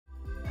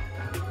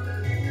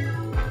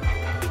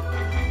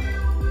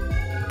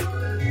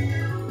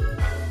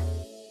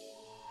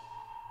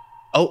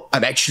Oh,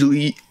 I'm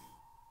actually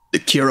the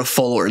Kira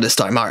follower this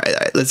time. All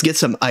right, let's get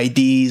some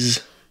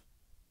IDs.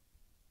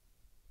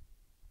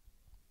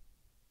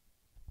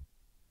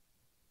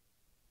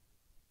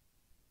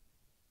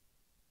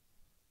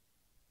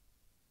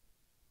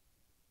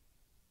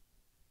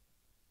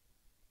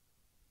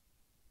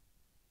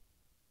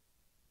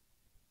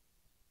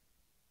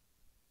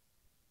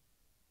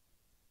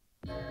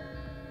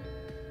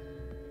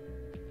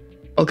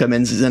 Welcome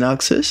in,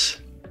 Xenoxis.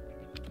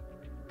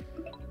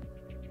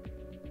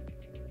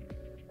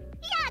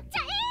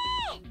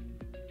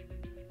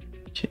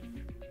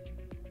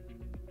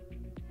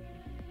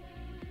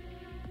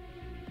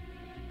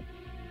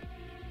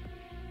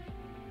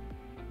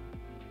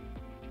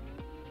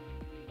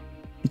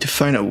 To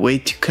find a way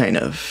to kind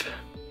of...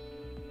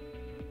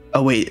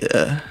 Oh wait,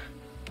 yeah,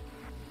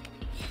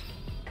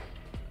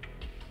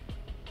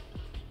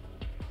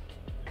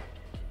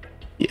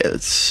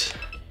 let's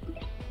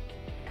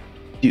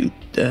do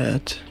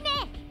that.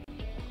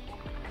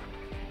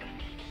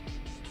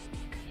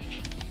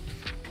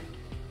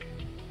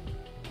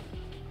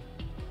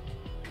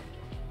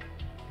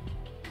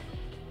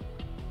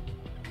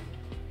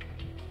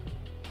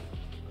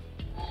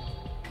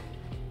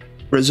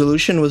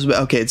 Resolution was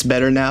okay. It's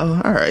better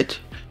now. All right.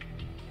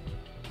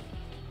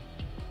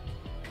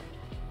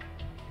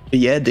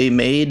 Yeah, they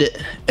made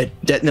a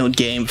Death Note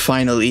game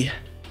finally.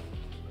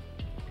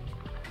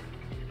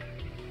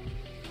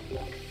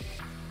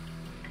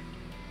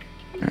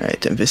 All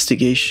right,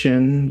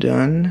 investigation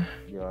done.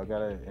 Yo, I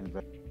gotta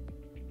invest.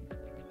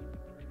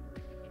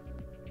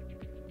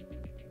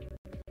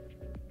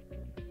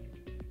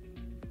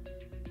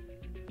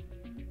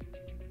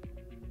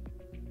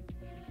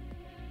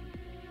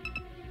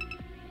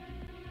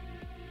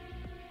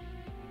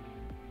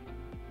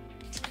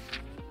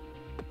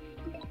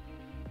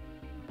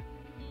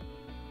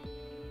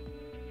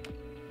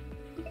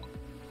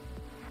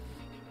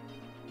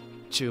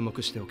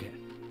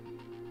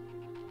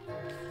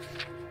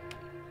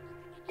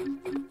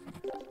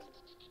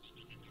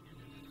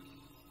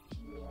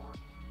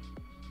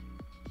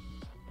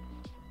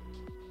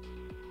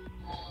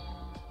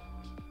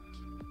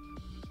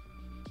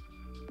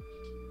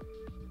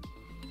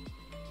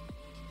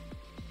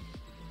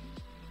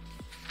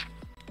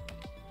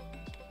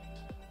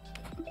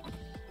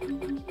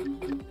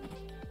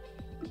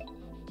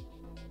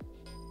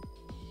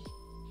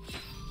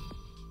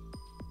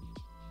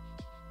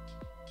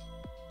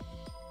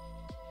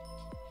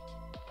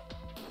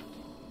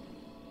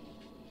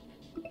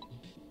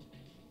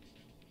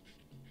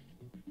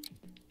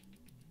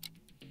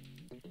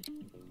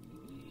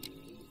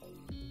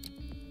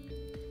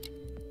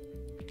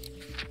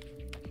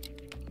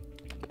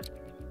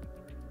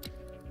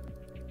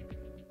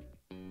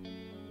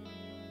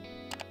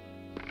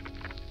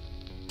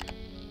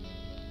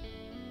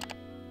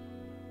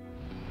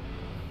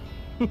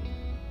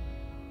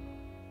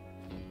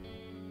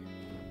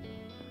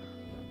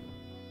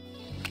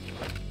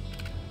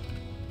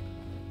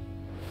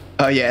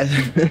 Oh yeah.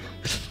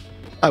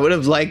 I would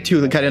have liked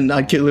to kind of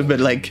not kill him,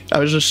 but like I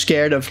was just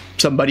scared of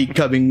somebody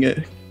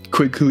coming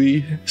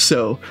quickly,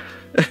 so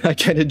I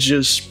kind of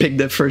just picked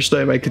the first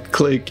time I could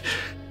click.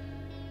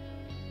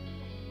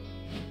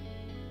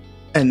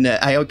 And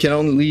I can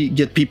only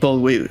get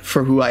people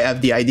for who I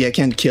have the ID. I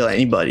can't kill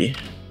anybody.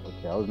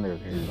 Okay, I was near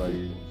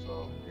anybody,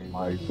 so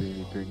My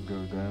ID didn't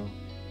go down.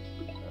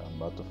 yeah, I'm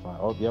about to find.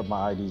 Oh, yep,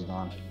 my ID's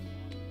gone.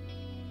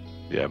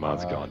 Yeah,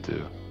 mine's gone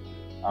too.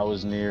 I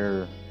was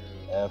near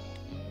F,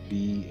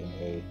 B, and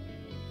A.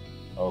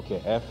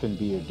 Okay, F and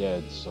B are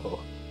dead, so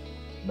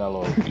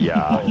Mellow.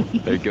 Yeah,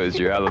 there goes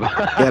your alibi.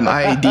 Yeah,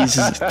 my ID's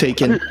is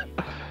taken.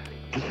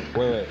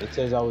 Wait, it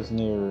says I was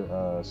near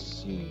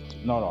C.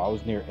 No, I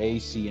was near A,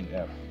 C, and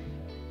F.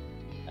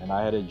 And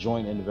I had a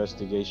joint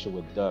investigation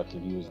with Duck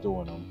if he was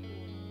doing them.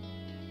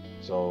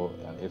 So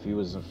if he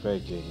wasn't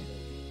faking,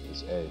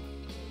 it's A.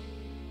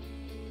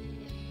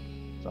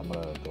 So I'm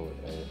gonna go with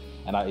A.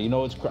 And you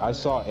know what's I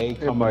saw A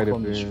coming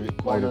from the street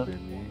corner. Might have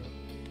been me.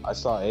 I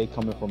saw A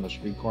coming from the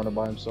street corner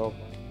by himself.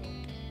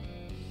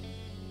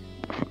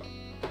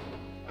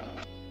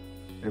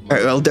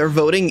 Alright, well, they're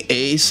voting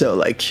A, so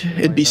like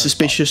it'd be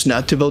suspicious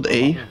not to vote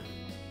A.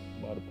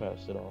 Might have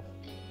passed it off.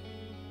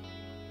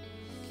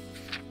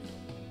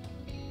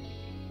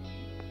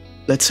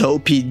 Let's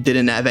hope he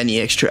didn't have any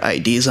extra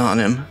IDs on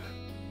him.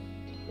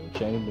 Okay,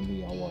 change him to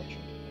me. I'll watch him.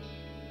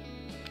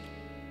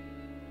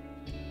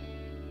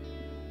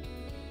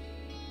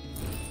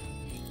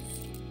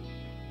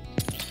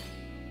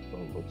 Oh,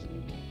 looks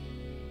evil.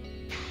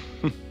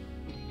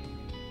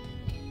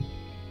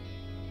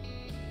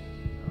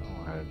 I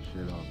don't have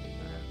shit on me,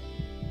 man.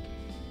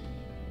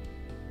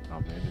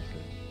 I'm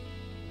innocent.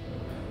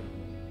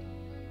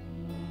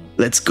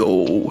 Let's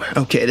go.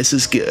 Okay, this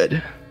is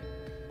good.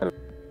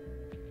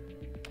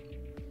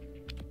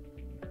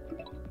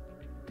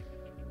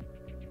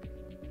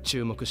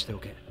 Kill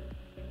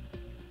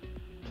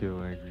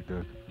Angry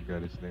Duck if you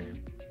got his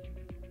name.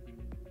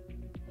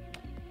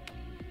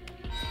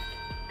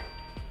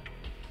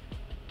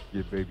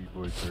 Get baby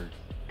boy first.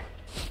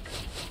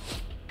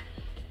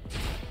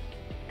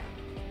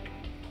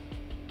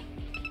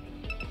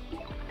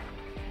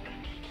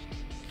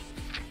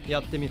 や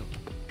ってみろ。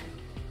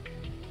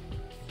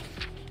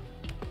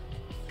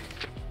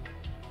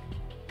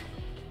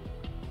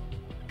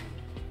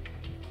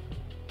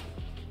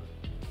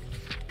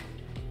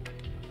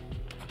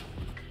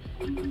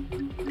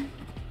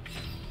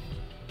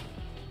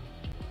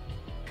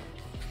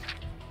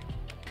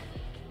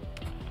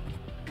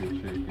Good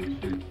shit,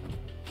 good shit.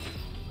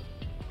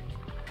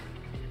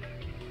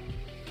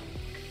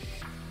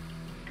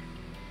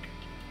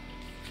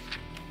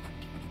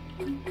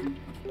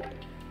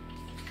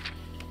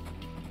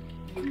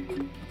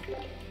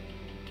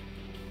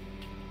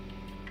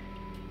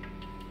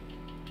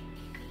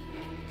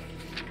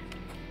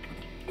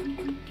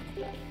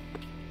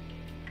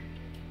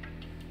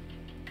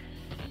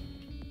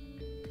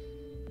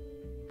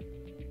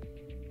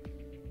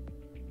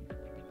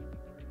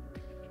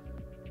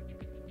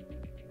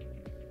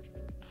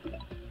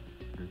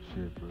 Good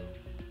shit, bro.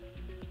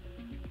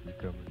 You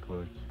coming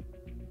clutch.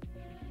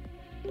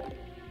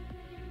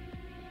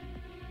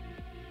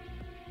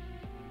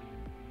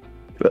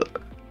 Well,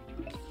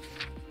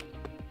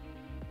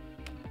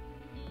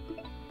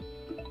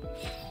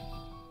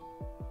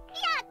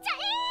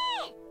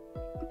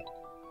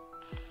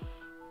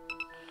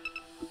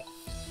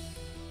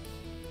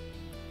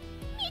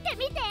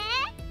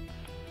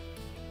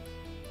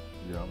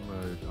 Yeah,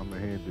 I'm gonna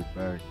hand it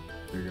back.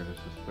 They're gonna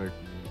suspect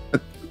me.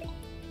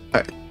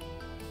 alright.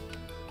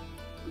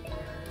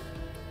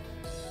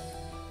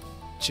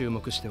 注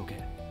目しておけ。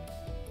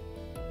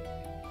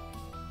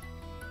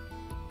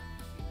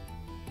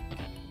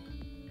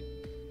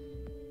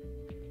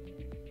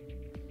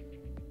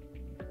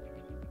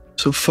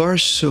 So far,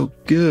 so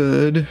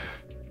good.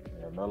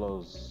 Yeah,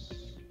 Melo's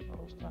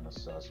kind of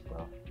sus,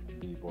 bro.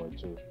 B-boy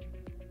too.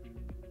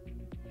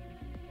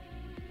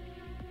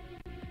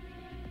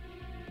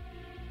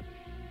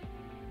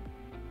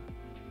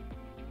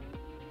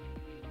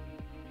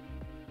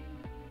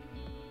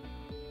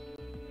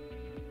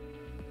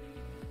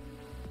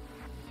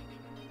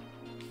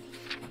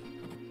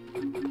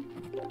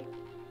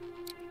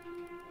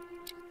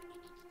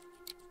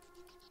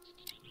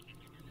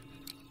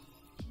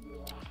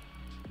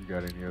 You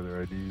got any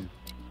other ideas?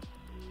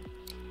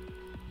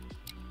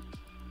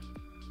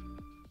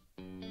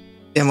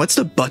 Damn, what's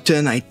the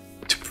button I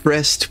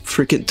pressed to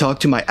freaking talk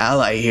to my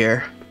ally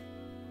here?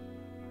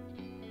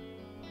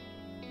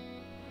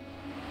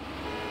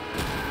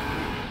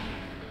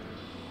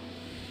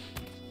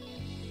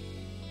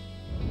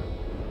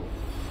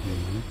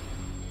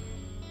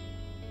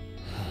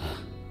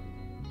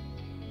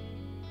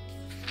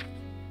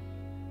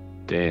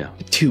 Damn.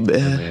 Too Where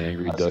bad. the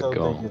angry duck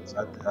gone?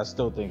 I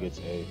still think it's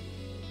A.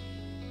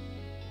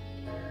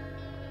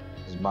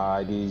 'Cause my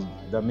ID,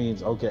 that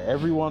means, okay,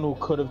 everyone who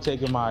could have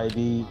taken my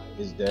ID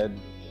is dead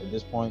at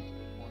this point.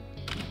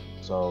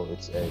 So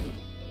it's A.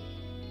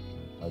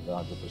 Like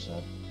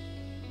 100%.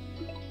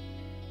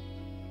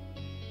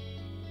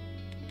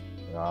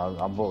 Yeah,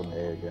 I'm voting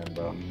A again,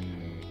 bro.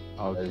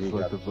 I'll There just you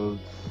let go. the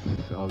votes.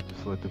 I'll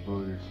just let the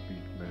voters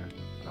speak, man.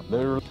 I'm not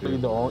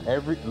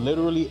Literally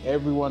literally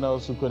everyone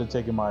else who could have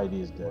taken my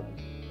ID is dead.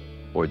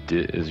 Or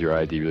is your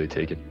ID really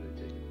taken?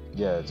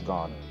 Yeah, it's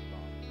gone.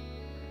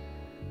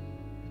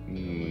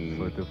 Just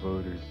let the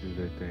voters do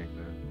their thing,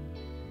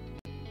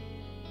 man.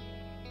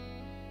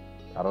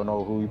 I don't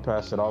know who he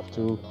passed it off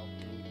to.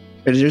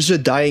 There's a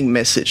dying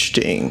message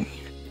thing.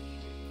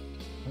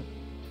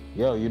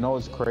 Yo, you know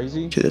what's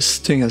crazy? This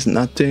thing has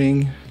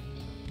nothing.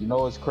 You know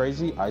what's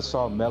crazy? I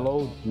saw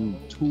Mello do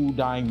 2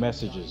 dying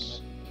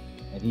messages,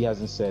 and he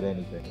hasn't said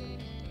anything.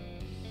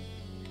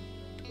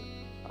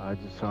 I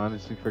just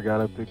honestly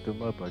forgot I picked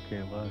them up. I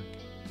can't lie.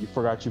 You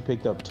forgot you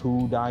picked up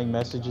 2 dying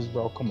messages,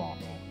 bro? Come on,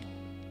 man.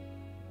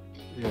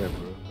 Yeah,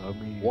 bro. I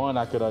mean, 1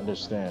 I could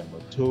understand,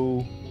 but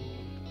 2,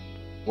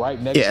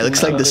 right next Yeah, it to looks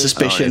each like the other?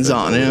 suspicion's I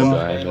don't on even know him. what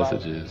dying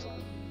messages.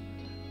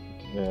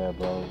 Yeah,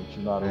 bro, but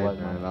you know how to Hey, let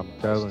man, me. I'm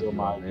telling Still you,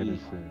 my I'm ID.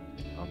 innocent.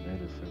 I'm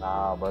innocent.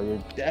 Nah, bro,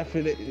 you're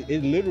definite.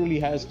 It literally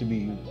has to be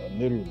you, bro.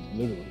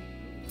 Literally.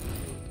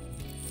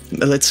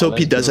 Let's hope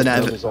he Unless doesn't Dylan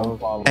have does his own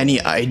following.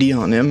 any ID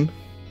on him.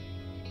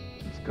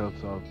 These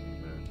cups off me,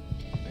 man.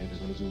 I'm As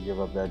soon innocent. as you give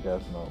up that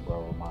death note,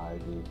 bro, with my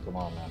ID. Come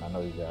on, man. I know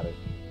you got it.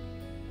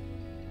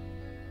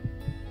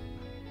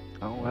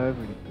 I don't have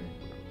anything,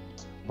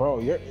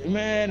 Bro,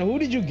 man, who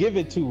did you give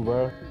it to,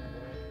 bro?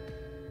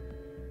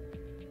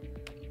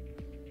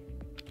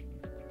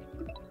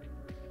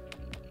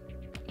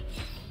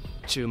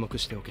注目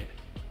しておけ。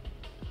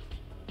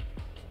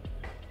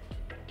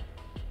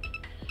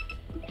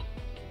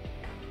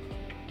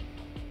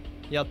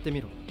やって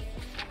みろ。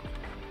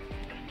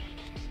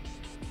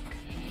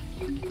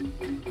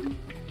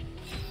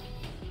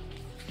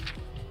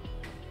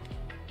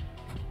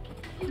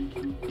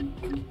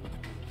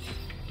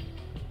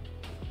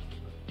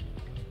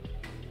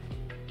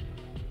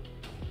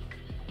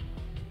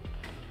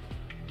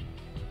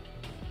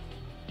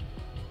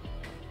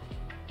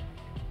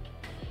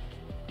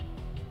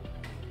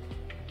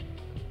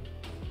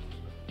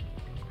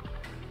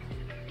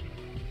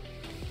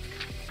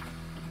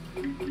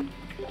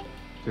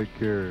Take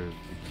care of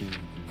the king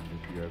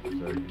if you have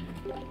his ID.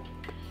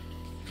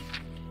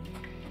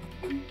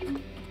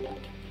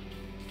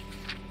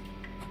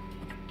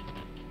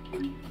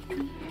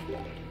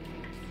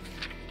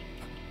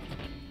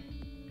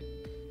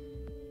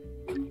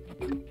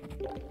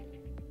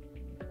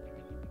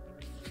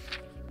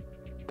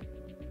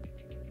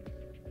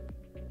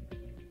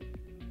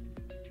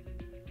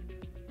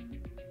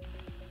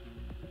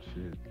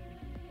 Shit.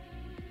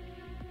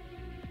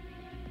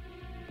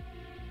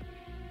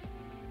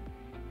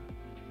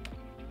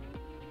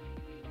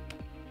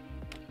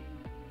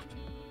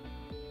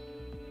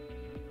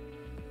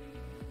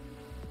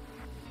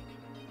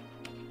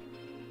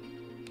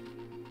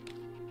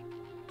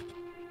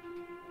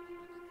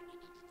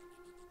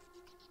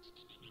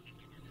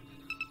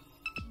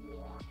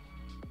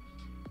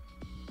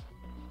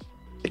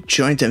 A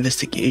joint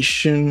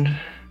investigation.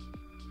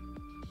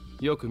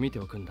 よく見て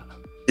おくんだ。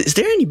 Is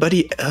there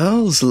anybody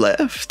else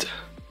left?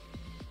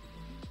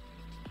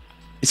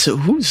 So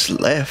who's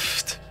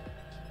left?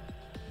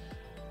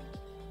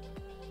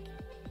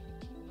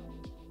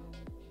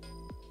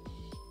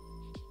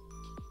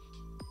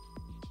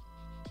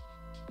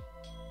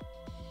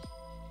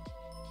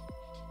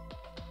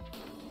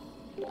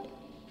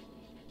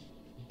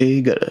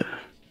 Okay, got a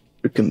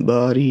freaking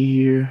body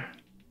here.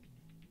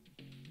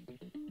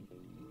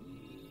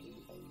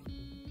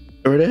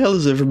 Where the hell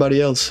is everybody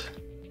else?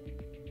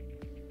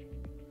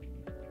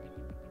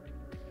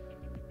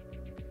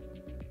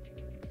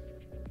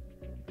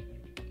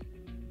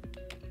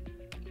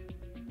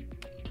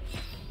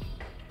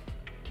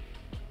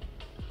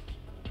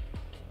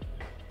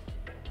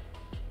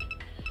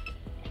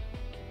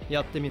 Yeah,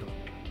 やってみろ。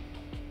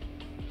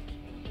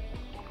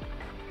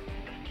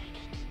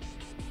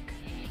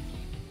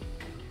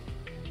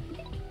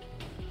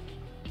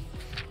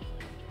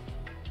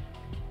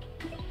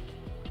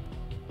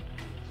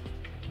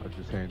 I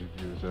just handed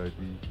you his ID.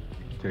 You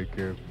can take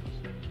care of it as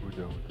soon as we're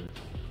done with this.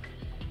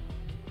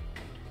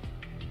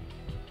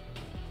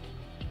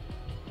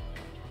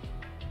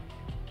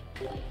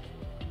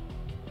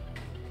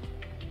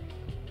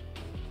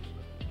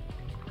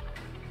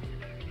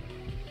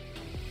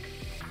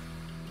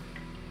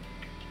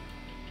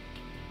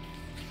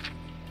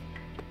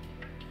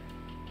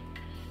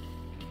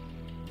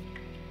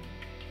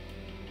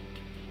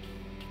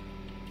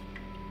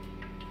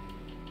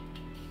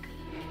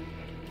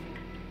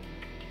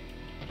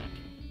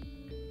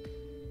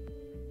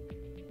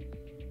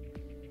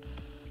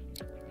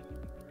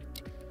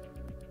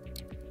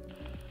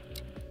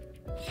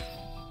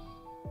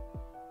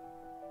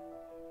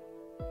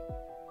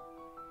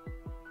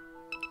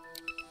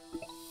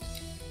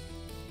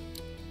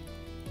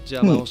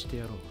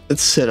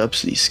 Let's set up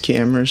these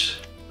cameras.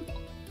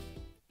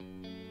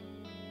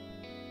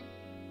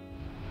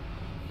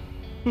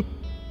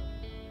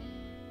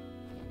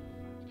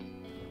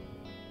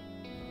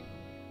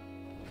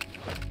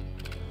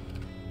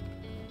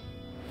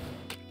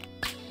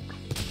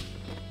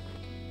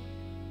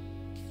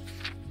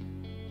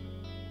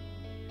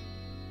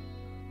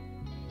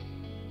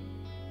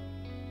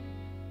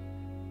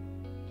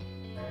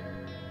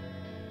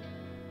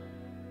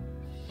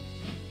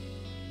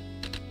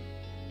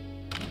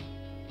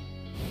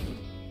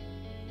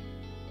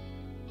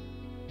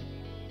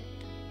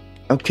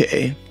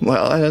 Okay,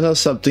 well, I don't know,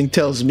 something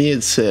tells me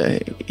it's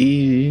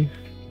E.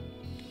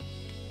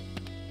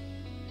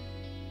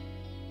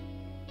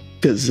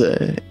 Because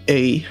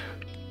A,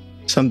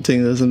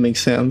 something doesn't make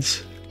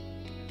sense.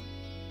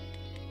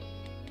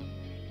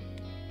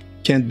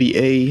 Can't be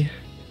A.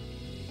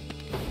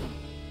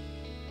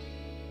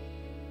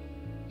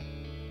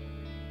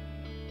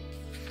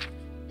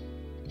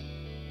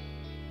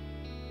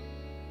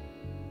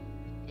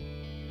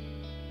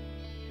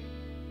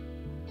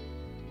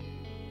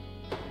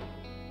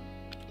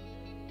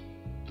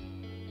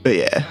 But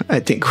yeah,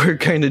 I think we're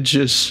kind of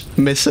just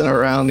messing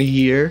around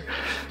here.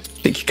 I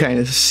think you kind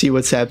of see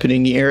what's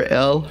happening here,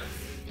 L.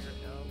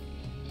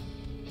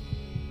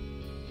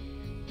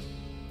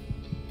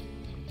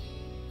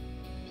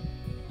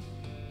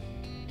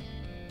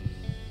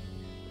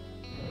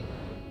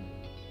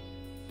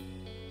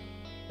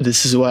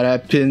 This is what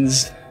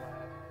happens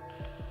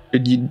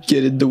when you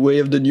get in the way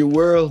of the new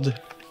world.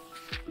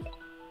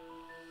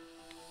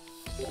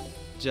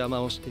 邪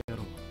魔をしてや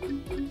ろ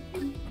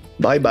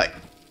う。 Bye bye.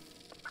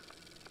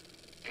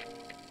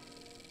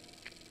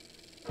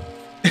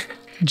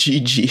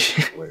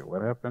 GG. Wait,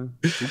 what happened?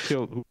 Who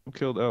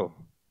killed L?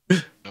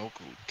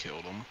 Noku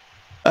killed him.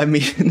 I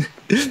mean,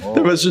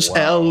 there was just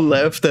wow. L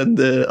left and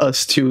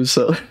us two,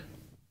 so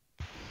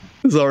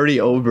it's already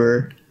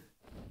over.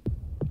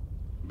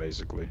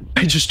 Basically.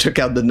 I just took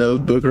out the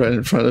notebook right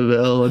in front of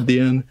L at the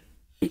end.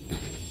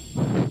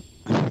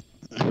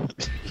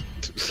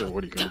 So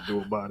what are you gonna do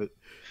about it?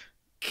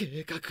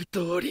 計画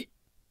通り。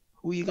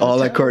 Who you gonna All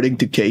tell? according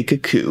to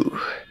Keikaku.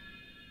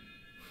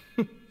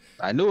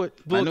 I knew it.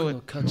 I 僕 knew の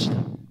it. 勝ちだ。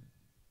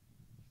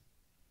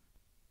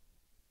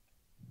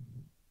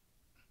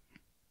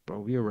 Bro,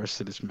 we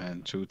arrested this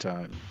man 2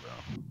 times, bro.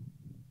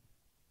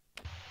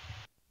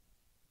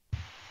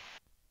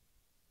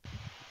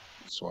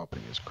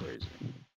 Swapping is crazy.